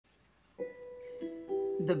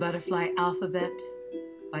The Butterfly Alphabet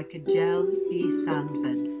by Kjell B.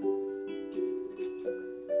 Sandved.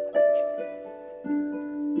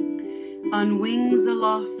 On wings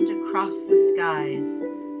aloft across the skies,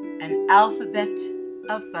 an alphabet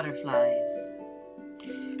of butterflies.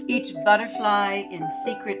 Each butterfly in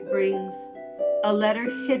secret brings a letter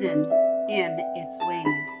hidden in its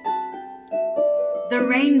wings. The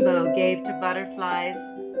rainbow gave to butterflies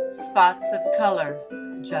spots of color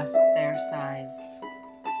just their size.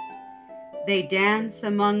 They dance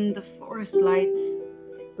among the forest lights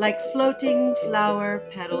like floating flower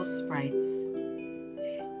petal sprites.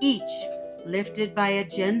 Each lifted by a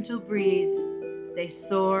gentle breeze, they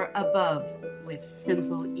soar above with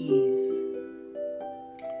simple ease.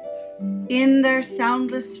 In their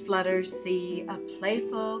soundless flutter see a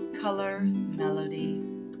playful color melody,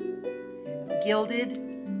 gilded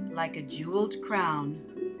like a jeweled crown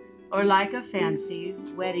or like a fancy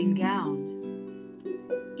wedding gown.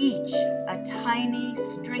 Each a tiny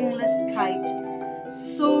stringless kite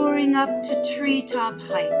soaring up to treetop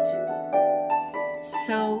height,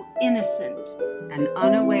 so innocent and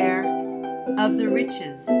unaware of the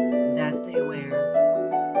riches that they wear.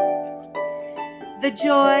 The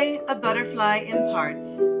joy a butterfly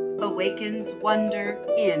imparts awakens wonder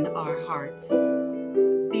in our hearts.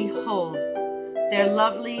 Behold their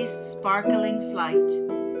lovely sparkling flight,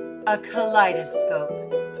 a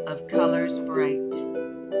kaleidoscope of colors bright.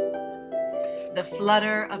 The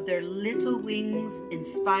flutter of their little wings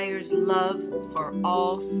inspires love for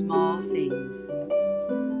all small things.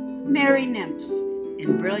 Merry nymphs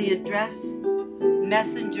in brilliant dress,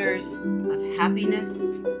 messengers of happiness,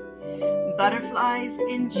 butterflies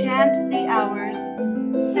enchant the hours,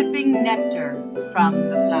 sipping nectar from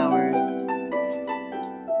the flowers.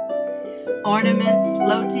 Ornaments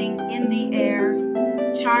floating in the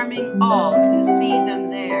air, charming all who see them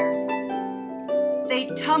there. They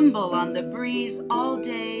tumble on the breeze all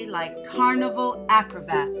day like carnival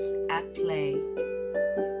acrobats at play,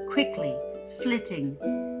 quickly flitting,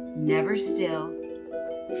 never still,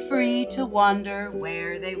 free to wander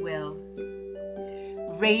where they will.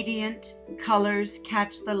 Radiant colors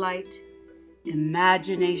catch the light,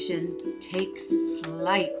 imagination takes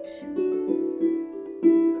flight.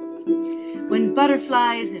 When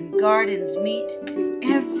butterflies in gardens meet,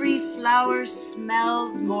 every flower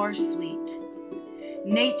smells more sweet.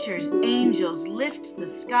 Nature's angels lift the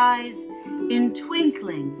skies in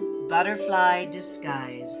twinkling butterfly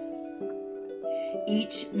disguise.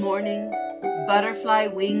 Each morning, butterfly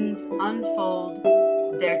wings unfold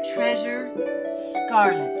their treasure,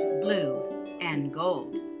 scarlet, blue, and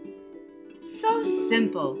gold. So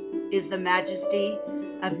simple is the majesty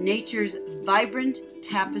of nature's vibrant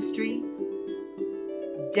tapestry.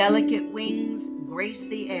 Delicate wings grace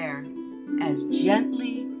the air as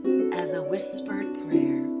gently as a whispered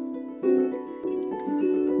prayer.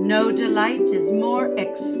 No delight is more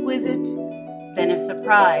exquisite than a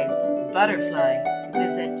surprise butterfly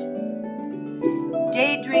visit.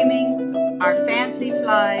 Daydreaming, our fancy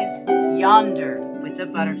flies yonder with the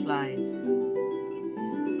butterflies.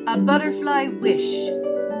 A butterfly wish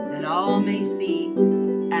that all may see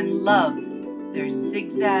and love their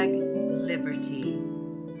zigzag liberty.